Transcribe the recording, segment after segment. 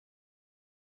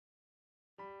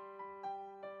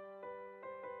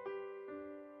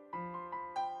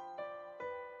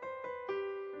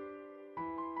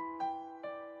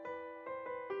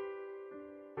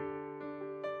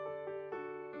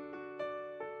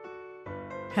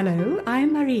Hello,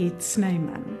 I'm Mariet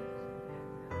Snyman.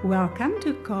 Welcome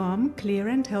to Calm, Clear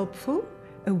and Helpful,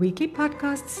 a weekly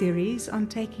podcast series on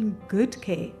taking good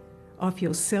care of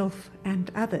yourself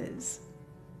and others.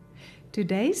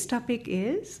 Today's topic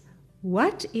is,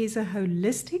 what is a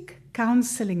holistic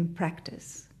counseling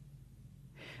practice?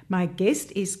 My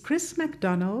guest is Chris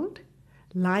McDonald,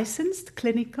 licensed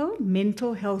clinical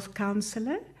mental health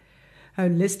counselor,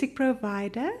 holistic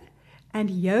provider, and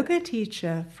yoga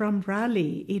teacher from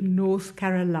Raleigh in North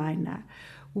Carolina.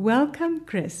 Welcome,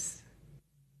 Chris.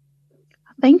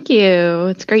 Thank you.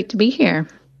 It's great to be here.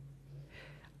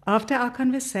 After our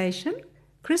conversation,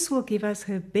 Chris will give us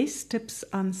her best tips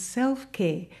on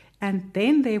self-care, and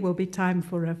then there will be time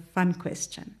for a fun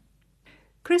question.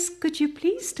 Chris, could you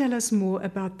please tell us more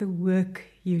about the work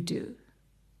you do?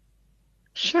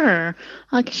 Sure.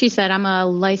 Like she said, I'm a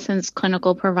licensed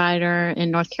clinical provider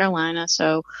in North Carolina.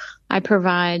 So I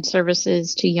provide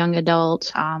services to young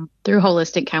adults through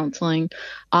holistic counseling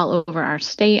all over our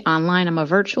state. Online, I'm a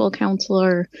virtual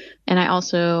counselor, and I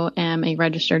also am a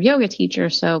registered yoga teacher.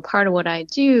 So part of what I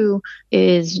do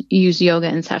is use yoga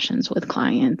in sessions with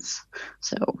clients.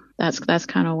 So that's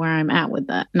kind of where I'm at with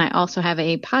that. And I also have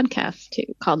a podcast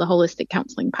too called the Holistic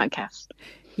Counseling Podcast.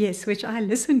 Yes, which I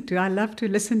listen to. I love to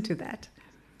listen to that.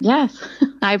 Yes,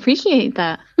 I appreciate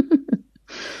that.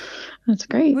 That's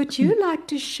great. Would you like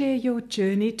to share your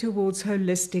journey towards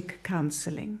holistic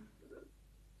counseling?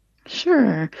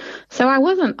 Sure. So I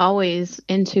wasn't always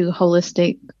into the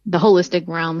holistic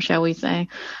realm, shall we say.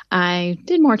 I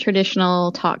did more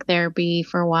traditional talk therapy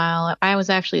for a while. I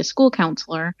was actually a school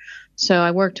counselor. So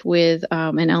I worked with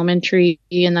in elementary,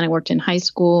 and then I worked in high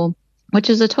school, which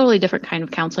is a totally different kind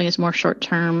of counseling. It's more short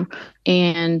term,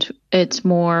 and it's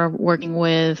more working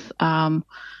with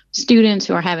students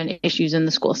who are having issues in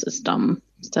the school system.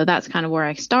 So that's kind of where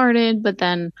I started. But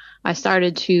then I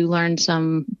started to learn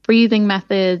some breathing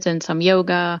methods and some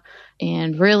yoga,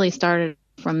 and really started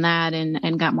from that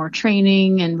and got more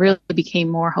training and really became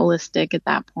more holistic at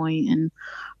that point and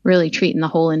really treating the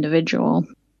whole individual.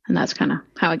 And that's kind of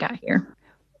how I got here.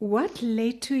 What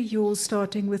led to your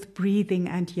starting with breathing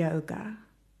and yoga?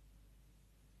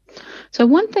 So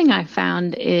one thing I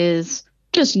found is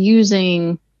just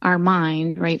using our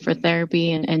mind, right, for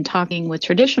therapy and talking with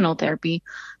traditional therapy.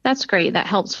 That's great. That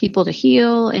helps people to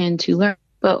heal and to learn.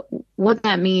 But what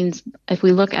that means, if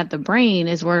we look at the brain,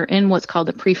 is we're in what's called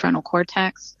the prefrontal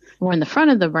cortex. We're in the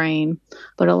front of the brain.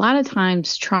 But a lot of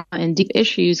times trauma and deep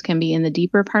issues can be in the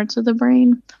deeper parts of the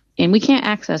brain. And we can't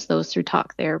access those through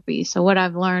talk therapy. So what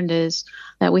I've learned is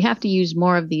that we have to use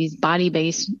more of these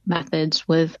body-based methods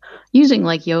with using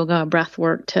like yoga, breath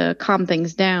work to calm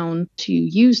things down, to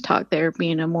use talk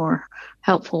therapy in a more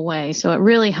helpful way. So it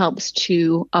really helps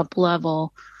to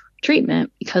up-level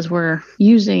treatment because we're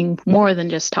using more than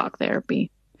just talk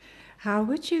therapy. How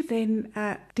would you then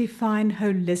define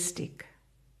holistic?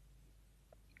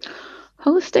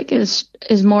 Holistic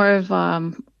is more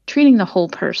of treating the whole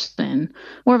person,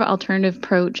 more of an alternative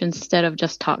approach instead of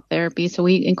just talk therapy. So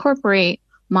we incorporate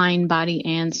mind, body,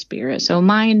 and spirit. So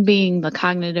mind being the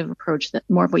cognitive approach, that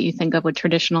more of what you think of with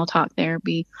traditional talk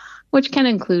therapy, which can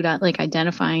include like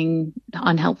identifying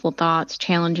unhelpful thoughts,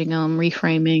 challenging them,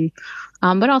 reframing,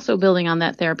 but also building on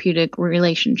that therapeutic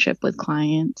relationship with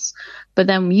clients. But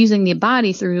then using the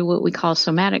body through what we call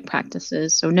somatic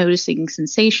practices. So noticing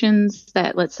sensations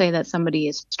that, let's say that somebody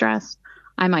is stressed,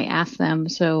 I might ask them,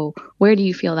 so where do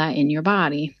you feel that in your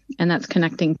body? And that's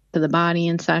connecting to the body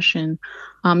in session,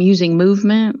 using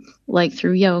movement like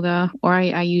through yoga, or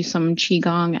I use some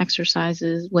Qigong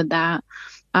exercises with that,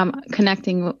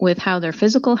 connecting with how their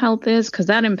physical health is, because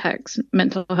that impacts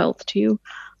mental health too.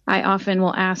 I often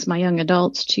will ask my young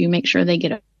adults to make sure they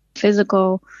get a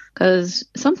physical, because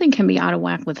something can be out of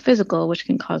whack with physical, which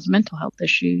can cause mental health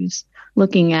issues.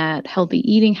 Looking at healthy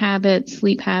eating habits,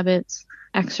 sleep habits,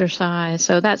 exercise.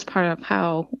 So that's part of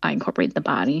how I incorporate the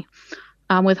body.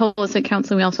 With holistic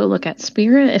counseling, we also look at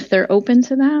spirit, if they're open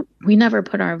to that. We never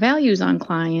put our values on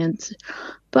clients,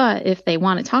 but if they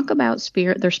want to talk about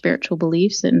spirit, their spiritual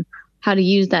beliefs, and how to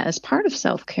use that as part of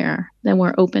self-care, then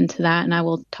we're open to that. And I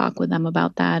will talk with them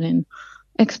about that and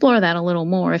explore that a little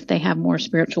more if they have more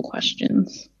spiritual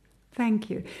questions. Thank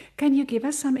you. Can you give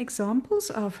us some examples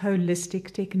of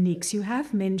holistic techniques? You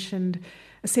have mentioned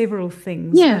several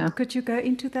things. Yeah. But could you go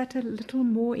into that a little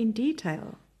more in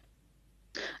detail?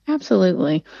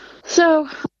 Absolutely. So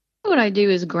what I do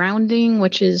is grounding,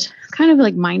 which is kind of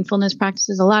like mindfulness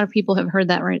practices. A lot of people have heard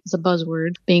that, right? It's a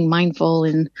buzzword, being mindful,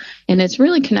 and it's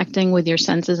really connecting with your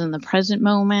senses in the present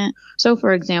moment. So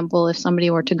for example, if somebody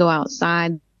were to go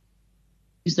outside,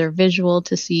 their visual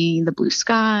to see the blue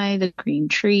sky, the green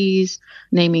trees,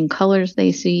 naming colors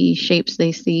they see, shapes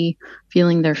they see,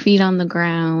 feeling their feet on the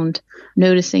ground,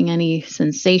 noticing any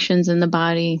sensations in the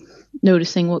body,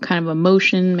 noticing what kind of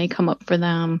emotion may come up for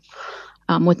them.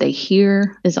 What they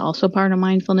hear is also part of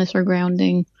mindfulness or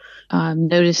grounding.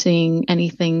 Noticing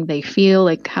anything they feel,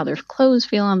 like how their clothes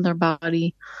feel on their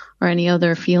body, or any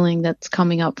other feeling that's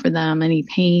coming up for them, any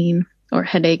pain or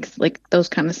headaches, like those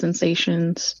kind of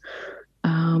sensations.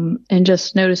 And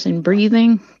just noticing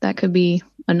breathing. That could be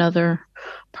another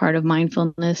part of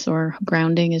mindfulness or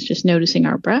grounding, is just noticing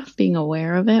our breath, being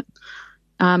aware of it.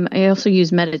 I also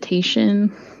use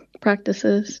meditation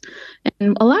practices.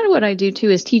 And a lot of what I do too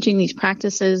is teaching these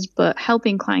practices, but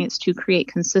helping clients to create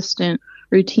consistent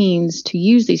routines to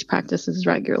use these practices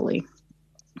regularly.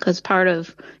 Because part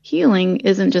of healing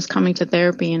isn't just coming to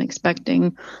therapy and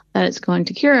expecting that it's going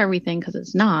to cure everything, because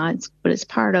it's not, but it's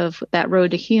part of that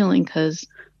road to healing, because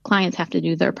clients have to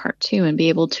do their part too and be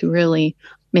able to really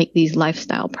make these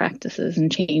lifestyle practices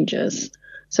and changes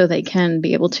so they can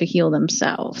be able to heal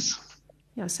themselves.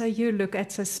 Yeah, so you look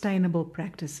at sustainable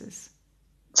practices.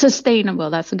 Sustainable,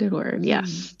 that's a good word,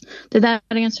 yes. Did that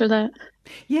answer that?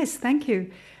 Yes, thank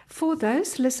you. For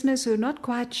those listeners who are not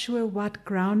quite sure what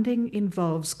grounding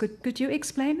involves, could you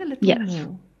explain a little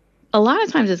more? A lot of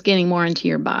times it's getting more into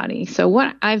your body. So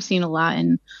what I've seen a lot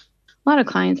in a lot of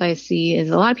clients I see is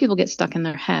a lot of people get stuck in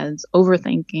their heads,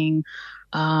 overthinking,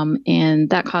 and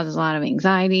that causes a lot of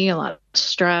anxiety, a lot of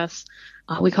stress.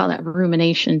 We call that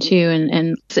rumination too.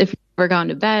 And if you've ever gone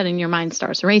to bed and your mind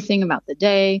starts racing about the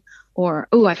day, or,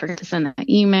 oh, I forgot to send that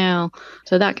email.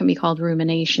 So that can be called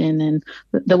rumination. And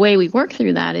the way we work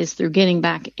through that is through getting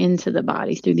back into the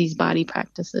body, through these body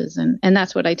practices. And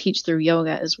that's what I teach through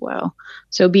yoga as well.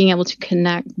 So being able to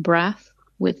connect breath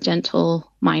with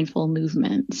gentle, mindful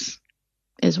movements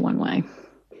is one way.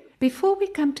 Before we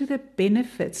come to the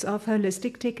benefits of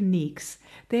holistic techniques,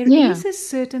 there is a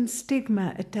certain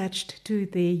stigma attached to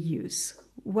their use.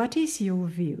 What is your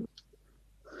view?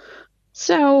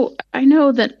 So I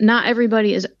know that not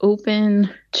everybody is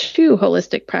open to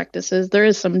holistic practices. There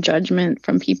is some judgment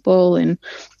from people, and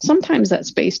sometimes that's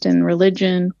based in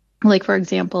religion. Like, for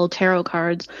example, tarot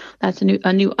cards. That's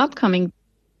a new upcoming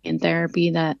in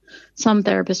therapy that some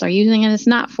therapists are using, and it's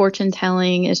not fortune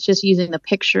telling. It's just using the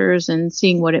pictures and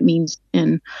seeing what it means.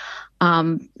 And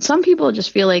some people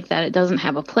just feel like that it doesn't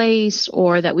have a place,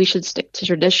 or that we should stick to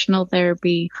traditional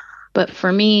therapy. But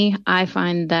for me, I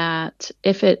find that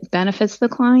if it benefits the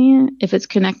client, if it's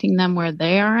connecting them where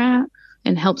they are at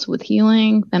and helps with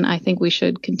healing, then I think we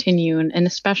should continue. And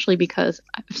especially because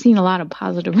I've seen a lot of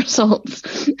positive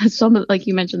results. Some of, like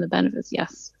you mentioned, the benefits.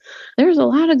 Yes, there's a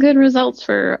lot of good results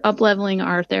for up-leveling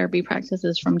our therapy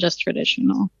practices from just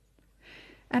traditional.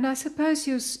 And I suppose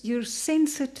you're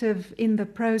sensitive in the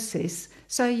process,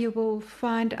 so you will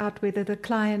find out whether the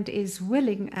client is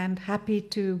willing and happy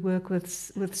to work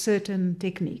with certain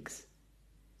techniques.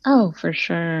 Oh, for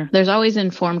sure. There's always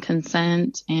informed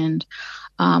consent. And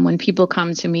when people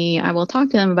come to me, I will talk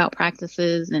to them about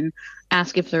practices and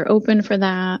ask if they're open for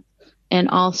that. And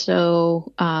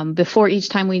also before each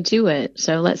time we do it.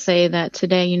 So let's say that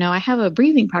today, I have a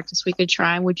breathing practice we could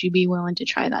try. Would you be willing to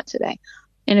try that today?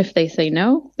 And if they say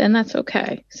no, then that's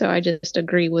okay. So I just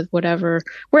agree with wherever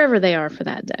they are for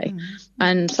that day. Mm-hmm.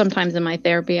 And sometimes in my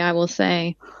therapy, I will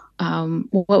say,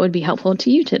 what would be helpful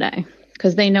to you today?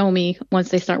 Because they know me once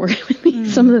they start working with me,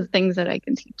 some of the things that I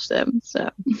can teach them. So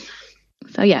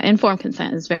yeah, informed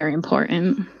consent is very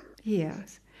important.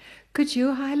 Yes. Could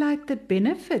you highlight the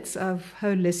benefits of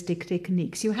holistic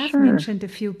techniques? You have mentioned a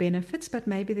few benefits, but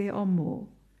maybe there are more.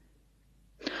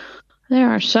 There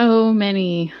are so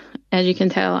many. As you can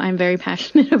tell, I'm very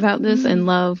passionate about this and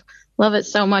love it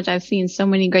so much. I've seen so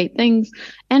many great things,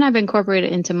 and I've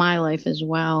incorporated it into my life as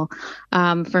well.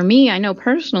 For me, I know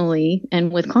personally,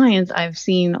 and with clients, I've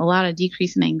seen a lot of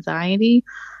decrease in anxiety.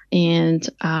 And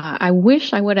I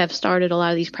wish I would have started a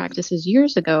lot of these practices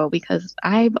years ago, because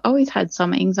I've always had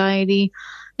some anxiety,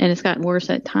 and it's gotten worse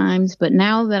at times. But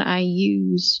now that I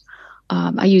use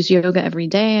yoga every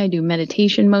day, I do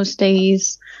meditation most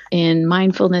days, and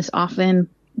mindfulness often.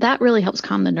 That really helps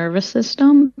calm the nervous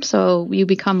system, so you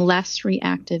become less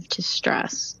reactive to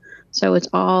stress. So it's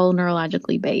all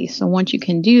neurologically based. So once you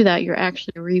can do that, you're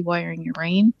actually rewiring your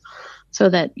brain so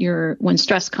that when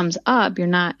stress comes up, you're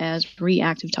not as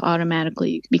reactive to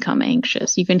automatically become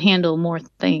anxious. You can handle more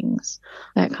things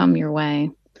that come your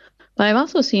way. But I've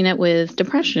also seen it with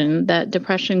depression, that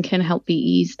depression can help be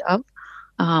eased up.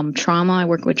 Trauma, I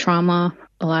work with trauma.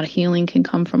 A lot of healing can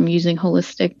come from using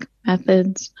holistic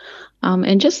methods.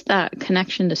 And just that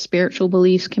connection to spiritual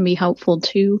beliefs can be helpful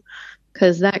too.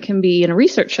 because that can be, and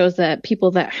research shows that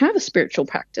people that have a spiritual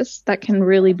practice, that can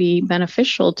really be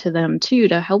beneficial to them too,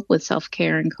 to help with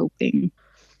self-care and coping.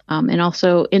 And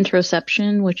also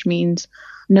interoception, which means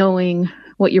knowing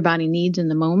what your body needs in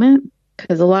the moment.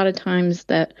 Because a lot of times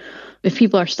that if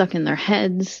people are stuck in their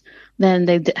heads, then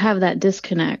they have that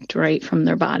disconnect, right, from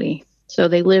their body. So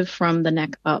they live from the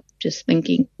neck up, just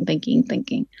thinking.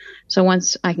 So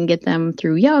once I can get them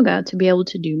through yoga to be able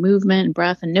to do movement and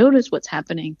breath and notice what's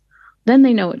happening, then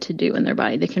they know what to do in their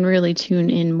body. They can really tune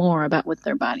in more about what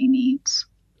their body needs.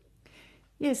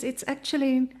 Yes, it's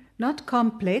actually not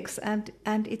complex and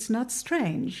it's not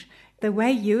strange. The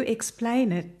way you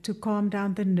explain it, to calm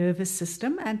down the nervous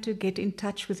system and to get in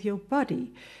touch with your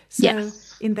body. So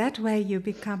Yes. in that way you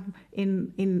become,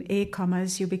 in air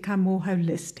commas, you become more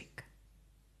holistic.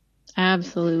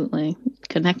 Absolutely.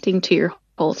 Connecting to your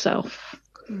whole self.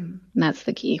 And that's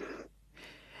the key.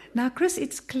 Now, Chris,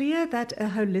 it's clear that a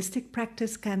holistic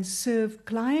practice can serve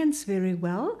clients very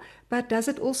well, but does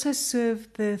it also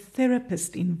serve the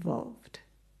therapist involved?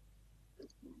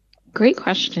 Great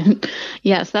question.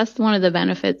 Yes, that's one of the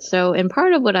benefits. So, and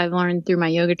part of what I've learned through my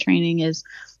yoga training is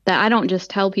that I don't just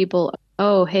tell people,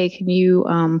 oh, hey, can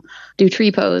you do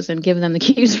tree pose and give them the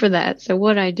cues for that? So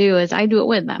what I do is I do it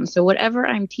with them. So whatever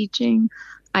I'm teaching,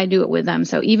 I do it with them.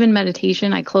 So even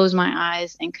meditation, I close my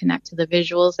eyes and connect to the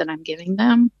visuals that I'm giving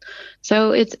them.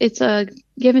 So it's a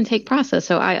give and take process.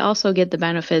 So I also get the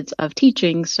benefits of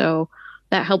teaching. So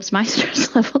that helps my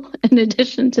stress level in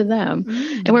addition to them.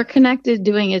 And we're connected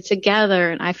doing it together.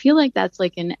 And I feel like that's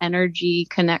like an energy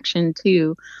connection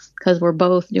too, because we're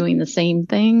both doing the same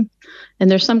thing. And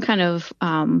there's some kind of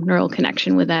neural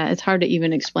connection with that. It's hard to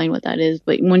even explain what that is.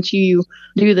 But once you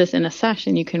do this in a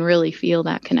session, you can really feel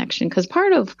that connection. Because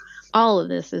part of all of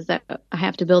this is that I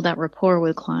have to build that rapport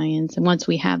with clients. And once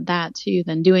we have that too,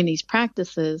 then doing these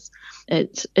practices,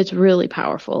 it's really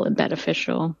powerful and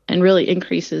beneficial and really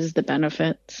increases the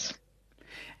benefits.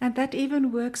 And that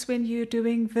even works when you're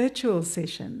doing virtual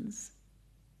sessions.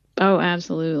 Oh,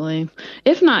 absolutely.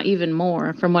 If not even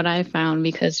more from what I found,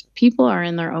 because people are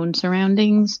in their own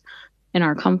surroundings and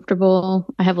are comfortable.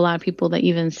 I have a lot of people that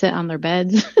even sit on their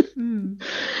beds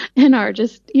and are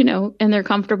just, in their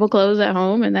comfortable clothes at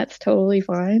home, and that's totally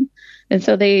fine. And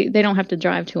so they don't have to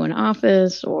drive to an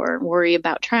office or worry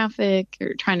about traffic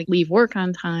or trying to leave work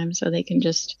on time. So they can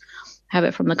just have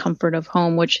it from the comfort of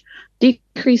home, which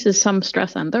decreases some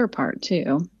stress on their part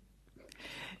too.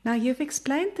 Now, you've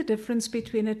explained the difference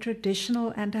between a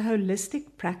traditional and a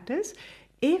holistic practice.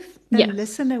 If a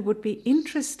listener would be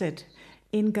interested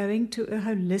in going to a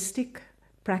holistic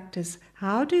practice,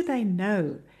 how do they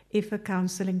know if a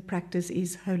counseling practice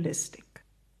is holistic?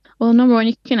 Well, number one,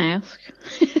 you can ask.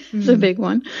 It's a big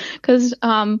one. Because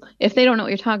if they don't know what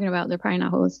you're talking about, they're probably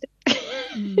not holistic.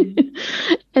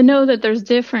 And know that there's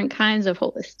different kinds of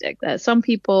holistic, that some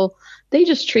people, they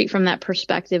just treat from that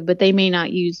perspective, but they may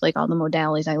not use like all the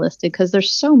modalities I listed, because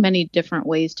there's so many different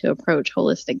ways to approach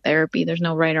holistic therapy. There's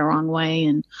no right or wrong way.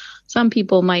 And some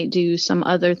people might do some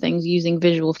other things using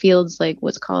visual fields, like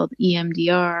what's called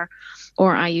EMDR,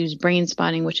 or I use brain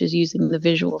spotting, which is using the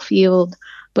visual field,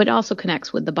 but also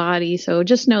connects with the body. So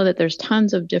just know that there's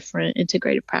tons of different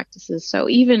integrated practices. So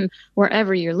even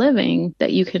wherever you're living,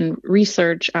 that you can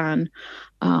research on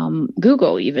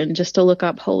Google, even just to look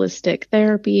up holistic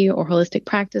therapy or holistic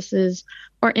practices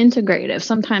or integrative.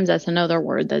 Sometimes that's another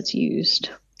word that's used.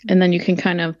 And then you can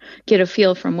kind of get a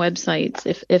feel from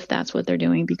websites if that's what they're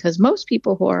doing, because most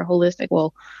people who are holistic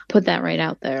will put that right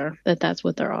out there, that that's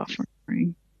what they're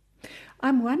offering.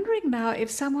 I'm wondering now,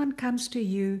 if someone comes to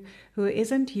you who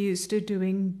isn't used to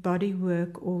doing body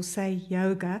work or, say,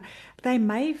 yoga, they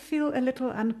may feel a little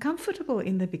uncomfortable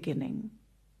in the beginning.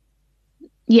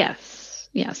 Yes.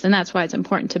 And that's why it's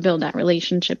important to build that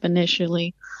relationship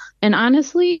initially. And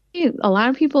honestly, a lot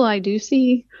of people I do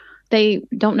see, they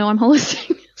don't know I'm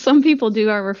holistic. Some people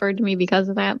are referred to me because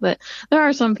of that, but there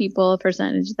are some people, a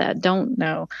percentage, that don't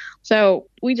know. So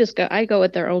I go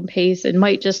at their own pace, and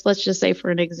let's just say,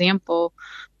 for an example,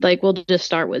 like we'll just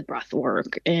start with breath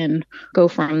work and go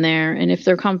from there. And if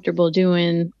they're comfortable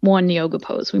doing one yoga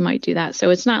pose, we might do that.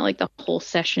 So it's not like the whole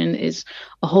session is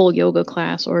a whole yoga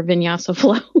class or vinyasa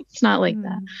flow. It's not like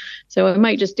that. So I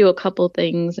might just do a couple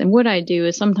things. And what I do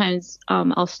is sometimes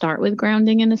I'll start with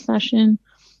grounding in a session,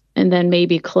 and then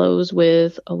maybe close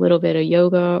with a little bit of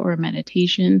yoga or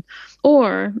meditation.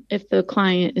 Or if the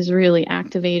client is really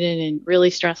activated and really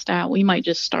stressed out, we might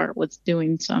just start with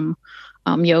doing some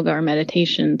yoga or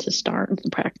meditation to start the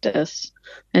practice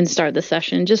and start the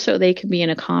session, just so they can be in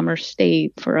a calmer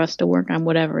state for us to work on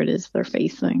whatever it is they're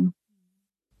facing.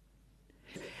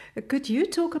 Could you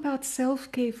talk about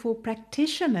self-care for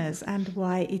practitioners and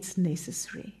why it's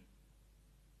necessary?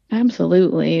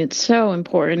 Absolutely. It's so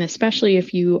important, especially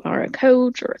if you are a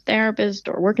coach or a therapist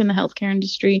or work in the healthcare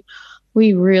industry.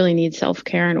 We really need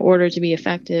self-care in order to be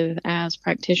effective as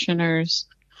practitioners.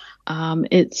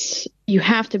 You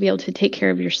have to be able to take care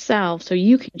of yourself so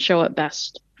you can show up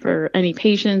best for any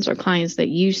patients or clients that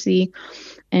you see.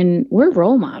 And we're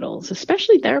role models,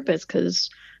 especially therapists, because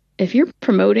if you're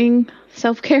promoting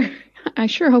self-care, I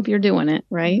sure hope you're doing it,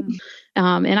 right?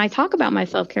 And I talk about my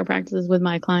self-care practices with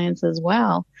my clients as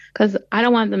well, because I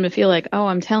don't want them to feel like, oh,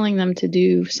 I'm telling them to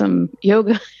do some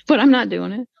yoga, but I'm not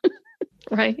doing it,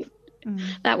 right?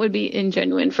 That would be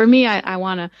ingenuine. For me, I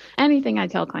want to, anything I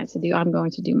tell clients to do, I'm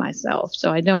going to do myself.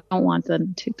 So I don't want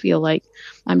them to feel like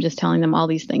I'm just telling them all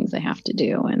these things they have to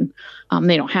do. And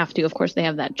they don't have to. Of course, they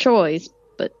have that choice,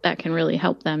 but that can really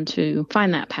help them to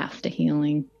find that path to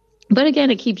healing. But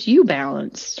again, it keeps you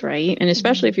balanced, right? And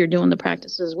especially if you're doing the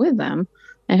practices with them,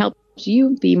 it helps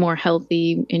you be more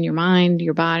healthy in your mind,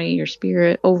 your body, your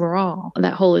spirit, overall,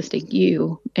 that holistic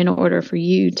you, in order for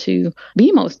you to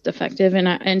be most effective.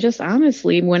 And just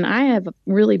honestly, when I have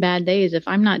really bad days, if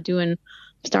I'm not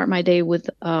start my day with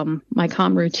my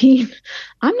calm routine,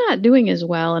 I'm not doing as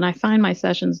well. And I find my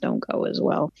sessions don't go as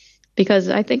well, because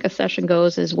I think a session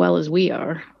goes as well as we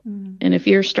are. And if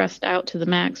you're stressed out to the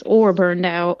max or burned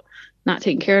out, not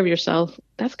taking care of yourself,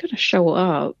 that's going to show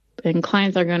up, and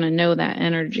clients are going to know that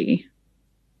energy.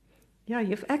 Yeah,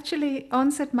 you've actually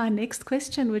answered my next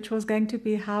question, which was going to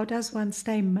be, how does one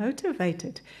stay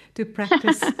motivated to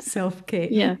practice self-care?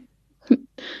 Yeah,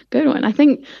 good one. I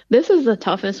think this is the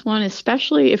toughest one,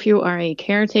 especially if you are a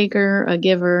caretaker, a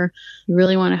giver, you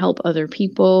really want to help other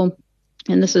people.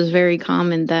 And this is very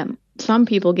common that some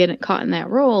people get caught in that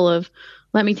role of,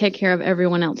 let me take care of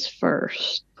everyone else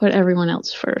first, put everyone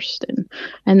else first.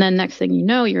 And then next thing you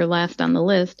know, you're last on the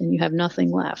list and you have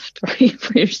nothing left, right,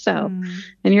 for yourself.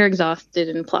 And you're exhausted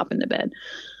and plop into bed.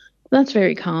 That's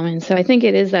very common. So I think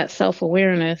it is that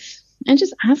self-awareness and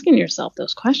just asking yourself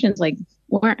those questions, like,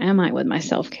 where am I with my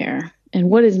self-care? And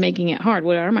what is making it hard?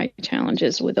 What are my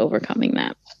challenges with overcoming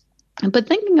that? But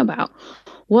thinking about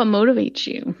what motivates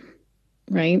you,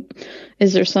 right?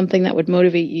 Is there something that would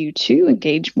motivate you to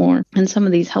engage more in some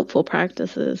of these helpful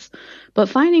practices? But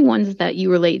finding ones that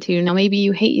you relate to. Now, maybe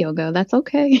you hate yoga. That's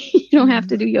okay. You don't have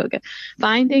to do yoga.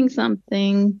 Finding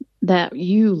something that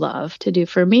you love to do.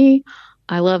 For me,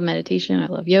 I love meditation. I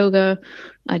love yoga.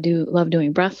 I do love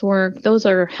doing breath work. Those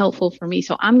are helpful for me.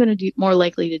 So I'm going to be more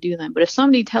likely to do them. But if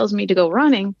somebody tells me to go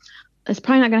running, it's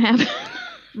probably not going to happen.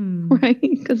 Right?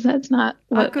 Because that's not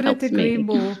what I couldn't agree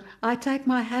more. I take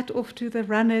my hat off to the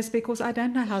runners because I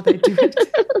don't know how they do it.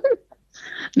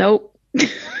 Nope.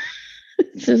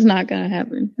 It's just not going to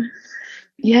happen.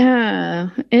 Yeah.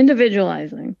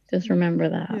 Individualizing. Just remember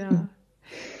that. Yeah.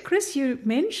 Chris, you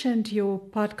mentioned your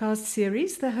podcast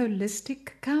series, the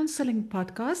Holistic Counseling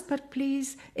Podcast, but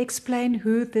please explain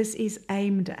who this is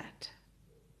aimed at.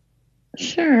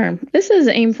 Sure. This is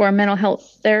aimed for mental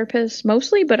health therapists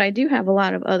mostly, but I do have a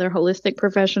lot of other holistic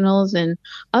professionals and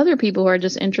other people who are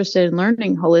just interested in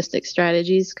learning holistic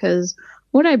strategies, because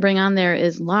what I bring on there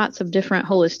is lots of different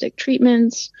holistic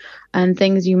treatments and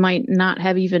things you might not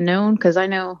have even known, because I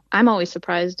know I'm always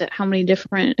surprised at how many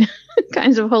different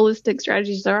kinds of holistic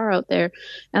strategies there are out there.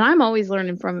 And I'm always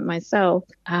learning from it myself.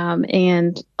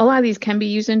 And a lot of these can be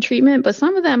used in treatment, but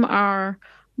some of them are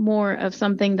more of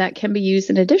something that can be used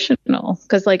in additional,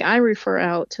 because like I refer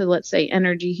out to, let's say,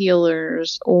 energy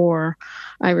healers, or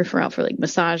I refer out for like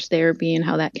massage therapy and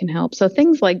how that can help. So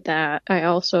things like that I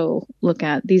also look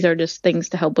at. These are just things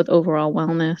to help with overall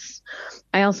wellness.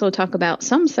 I also talk about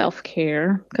some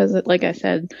self-care because, like I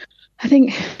said, I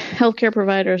think healthcare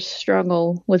providers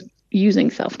struggle with using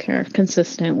self-care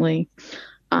consistently.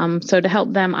 So to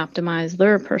help them optimize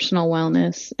their personal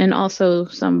wellness, and also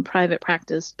some private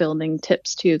practice building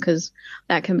tips too, because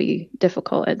that can be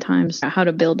difficult at times, how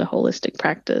to build a holistic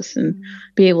practice and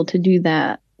be able to do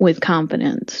that with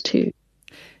confidence too.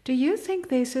 Do you think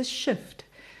there's a shift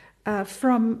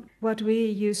from what we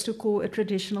used to call a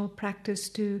traditional practice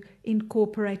to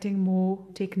incorporating more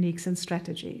techniques and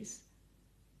strategies?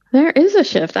 There is a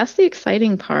shift. That's the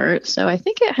exciting part. So I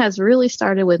think it has really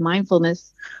started with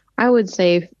mindfulness. I would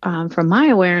say from my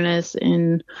awareness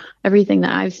and everything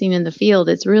that I've seen in the field,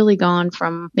 it's really gone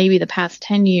from maybe the past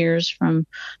 10 years from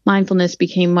mindfulness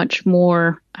became much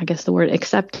more, I guess the word,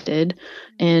 accepted,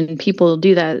 and people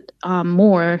do that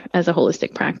more as a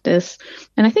holistic practice.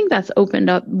 And I think that's opened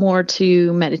up more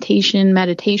to meditation.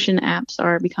 Meditation apps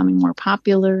are becoming more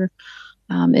popular.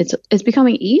 It's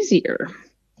becoming easier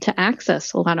to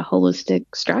access a lot of holistic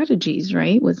strategies,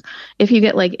 right? If you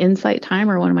get like Insight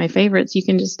Timer, one of my favorites, you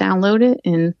can just download it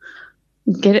and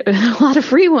get it a lot of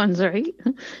free ones, right?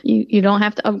 You don't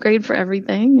have to upgrade for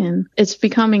everything, and it's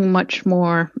becoming much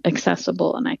more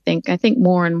accessible. And I think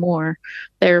more and more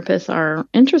therapists are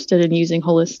interested in using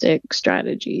holistic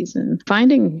strategies and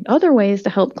finding other ways to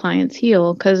help clients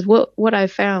heal. Because what I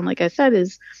found, like I said,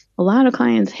 is a lot of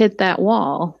clients hit that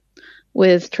wall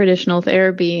with traditional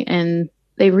therapy, and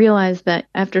they realize that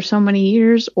after so many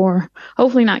years, or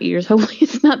hopefully not years, hopefully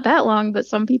it's not that long, but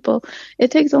some people,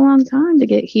 it takes a long time to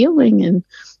get healing,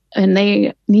 and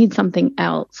they need something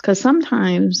else, because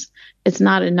sometimes it's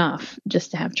not enough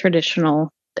just to have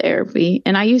traditional therapy.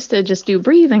 And I used to just do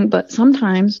breathing, but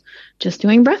sometimes just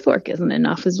doing breath work isn't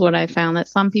enough, is what I found, that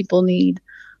some people need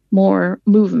more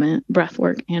movement, breath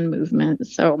work and movement.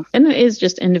 So, and it is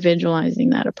just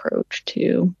individualizing that approach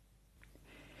too.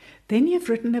 Then you've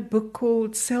written a book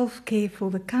called Self-Care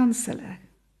for the Counselor.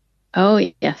 Oh,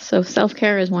 yes. So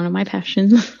self-care is one of my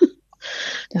passions.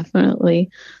 Definitely.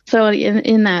 So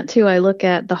in that too, I look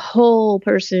at the whole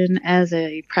person as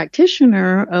a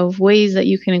practitioner of ways that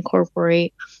you can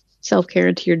incorporate self-care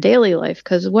into your daily life.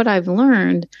 Because what I've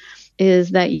learned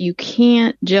is that you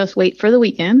can't just wait for the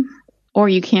weekend, or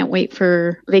you can't wait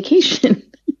for vacation.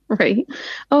 Right?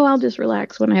 Oh, I'll just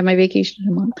relax when I have my vacation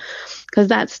in a month, because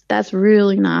that's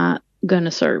really not going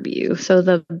to serve you. So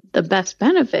the best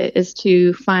benefit is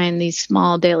to find these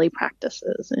small daily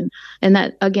practices, and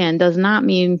that again does not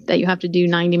mean that you have to do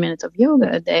 90 minutes of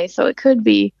yoga a day. So it could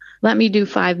be, let me do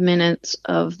 5 minutes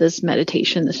of this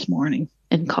meditation this morning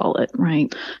and call it,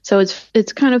 right? So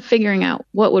it's kind of figuring out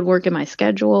what would work in my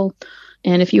schedule.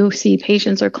 And if you see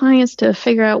patients or clients, to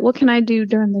figure out what can I do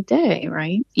during the day,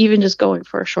 right? Even just going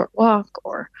for a short walk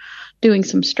or doing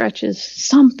some stretches,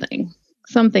 something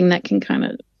that can kind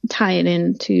of tie it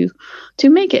in to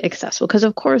make it accessible. Because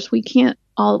of course we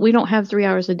don't have 3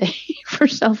 hours a day for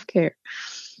self-care.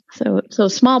 So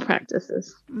small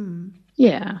practices.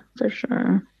 Yeah, for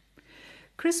sure.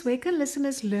 Chris, where can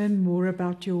listeners learn more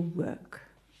about your work?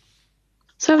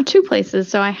 So 2 places.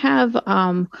 So I have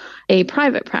a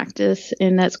private practice,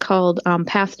 and that's called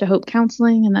Path to Hope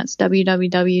Counseling, and that's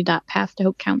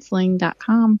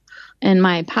www.pathtohopecounseling.com. And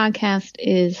my podcast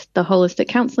is the Holistic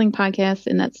Counseling Podcast,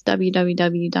 and that's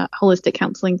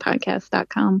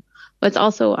www.holisticcounselingpodcast.com. But it's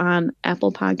also on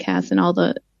Apple Podcasts and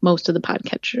most of the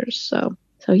podcatchers. So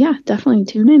yeah, definitely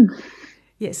tune in.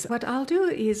 Yes, what I'll do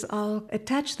is I'll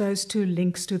attach those 2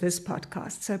 links to this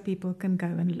podcast so people can go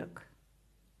and look.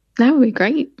 That would be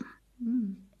great.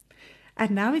 And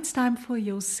now it's time for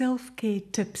your self-care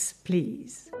tips,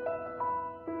 please.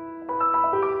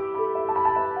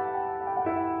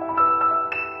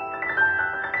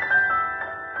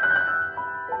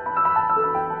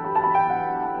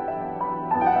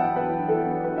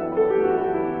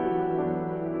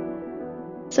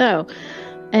 So,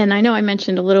 and I know I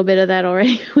mentioned a little bit of that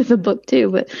already with the book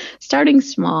too, but starting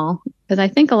small, because I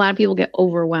think a lot of people get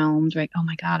overwhelmed, right? Oh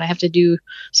my God, I have to do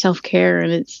self-care,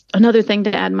 and it's another thing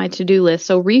to add to my to-do list.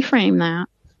 So reframe that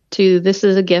to, this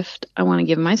is a gift I want to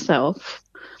give myself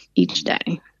each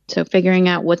day. So figuring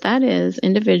out what that is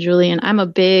individually. And I'm a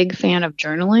big fan of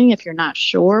journaling. If you're not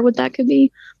sure what that could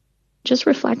be, just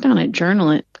reflect on it,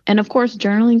 journal it. And of course,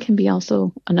 journaling can be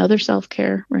also another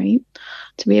self-care, right?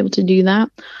 To be able to do that.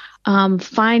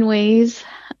 Find ways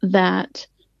that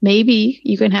maybe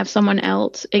you can have someone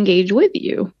else engage with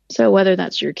you. So whether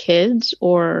that's your kids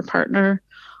or partner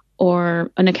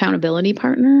or an accountability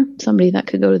partner, somebody that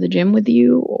could go to the gym with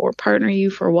you or partner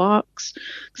you for walks.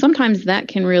 Sometimes that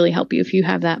can really help you if you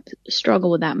have that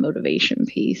struggle with that motivation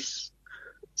piece.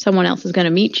 Someone else is going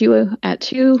to meet you at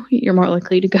 2, you're more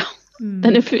likely to go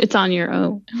than if it's on your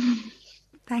own.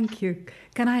 Thank you.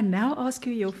 Can I now ask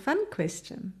you your fun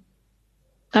question?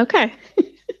 Okay.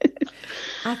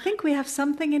 I think we have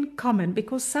something in common,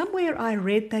 because somewhere I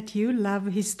read that you love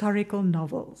historical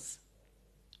novels.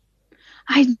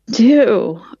 I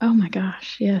do. Oh my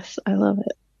gosh. Yes, I love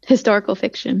it. Historical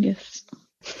fiction, yes.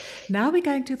 Now we're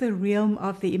going to the realm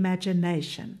of the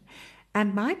imagination.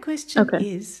 And my question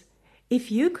is,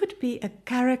 if you could be a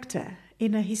character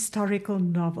in a historical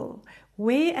novel,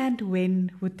 where and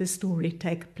when would the story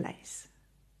take place?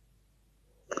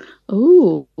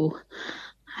 Ooh,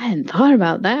 I hadn't thought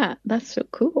about that. That's so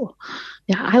cool.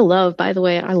 Yeah, by the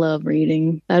way, I love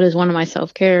reading. That is one of my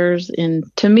self-cares. And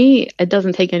to me, it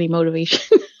doesn't take any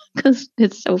motivation because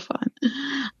it's so fun.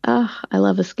 I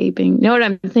love escaping. You know what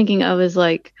I'm thinking of is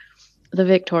like the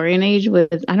Victorian age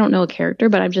with, I don't know a character,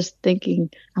 but I'm just thinking,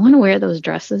 I want to wear those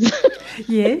dresses.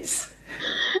 Yes.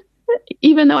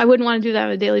 even though I wouldn't want to do that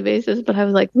on a daily basis, but I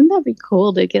was like, wouldn't that be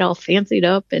cool to get all fancied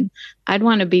up? And I'd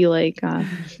want to be like on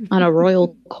a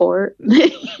royal court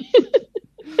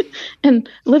and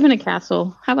live in a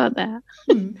castle. How about that?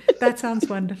 That sounds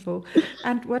wonderful.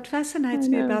 And what fascinates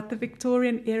me about the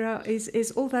Victorian era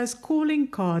is all those calling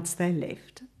cards they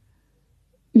left.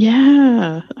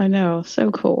 Yeah, I know. So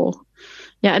cool.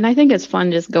 Yeah, and I think it's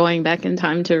fun just going back in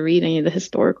time to read any of the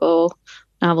historical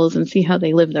novels and see how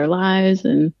they lived their lives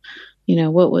and,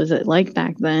 what was it like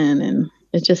back then. And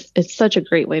it's such a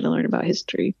great way to learn about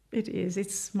history. It is.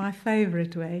 It's my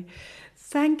favorite way.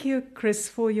 Thank you, Chris,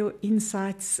 for your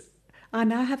insights. I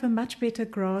now have a much better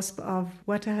grasp of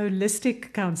what a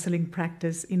holistic counseling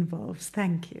practice involves.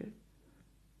 Thank you.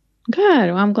 Good.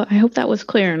 Well, I'm glad. I hope that was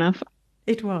clear enough.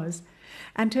 It was.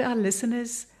 And to our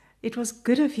listeners, it was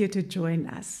good of you to join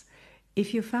us.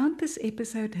 If you found this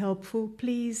episode helpful,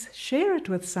 please share it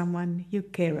with someone you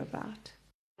care about.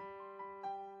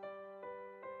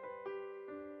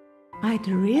 I'd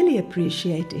really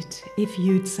appreciate it if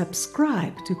you'd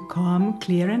subscribe to Calm,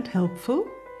 Clear and Helpful,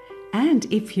 and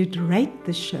if you'd rate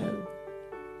the show.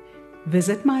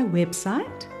 Visit my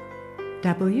website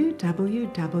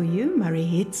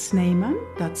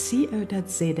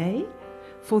www.marietsneyman.co.za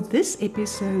for this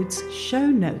episode's show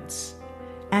notes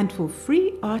and for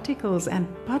free articles and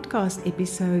podcast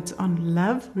episodes on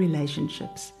love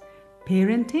relationships,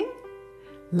 parenting,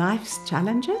 life's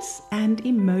challenges, and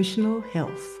emotional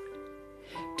health.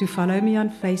 To follow me on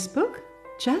Facebook,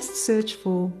 just search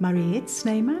for Mariette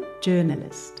Sneyman,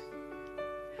 journalist.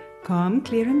 Calm,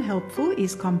 Clear and Helpful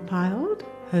is compiled,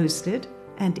 hosted,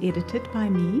 and edited by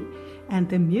me, and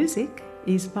the music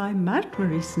is by Mark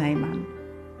Marie Sneyman.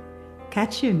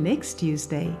 Catch you next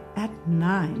Tuesday at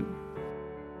 9.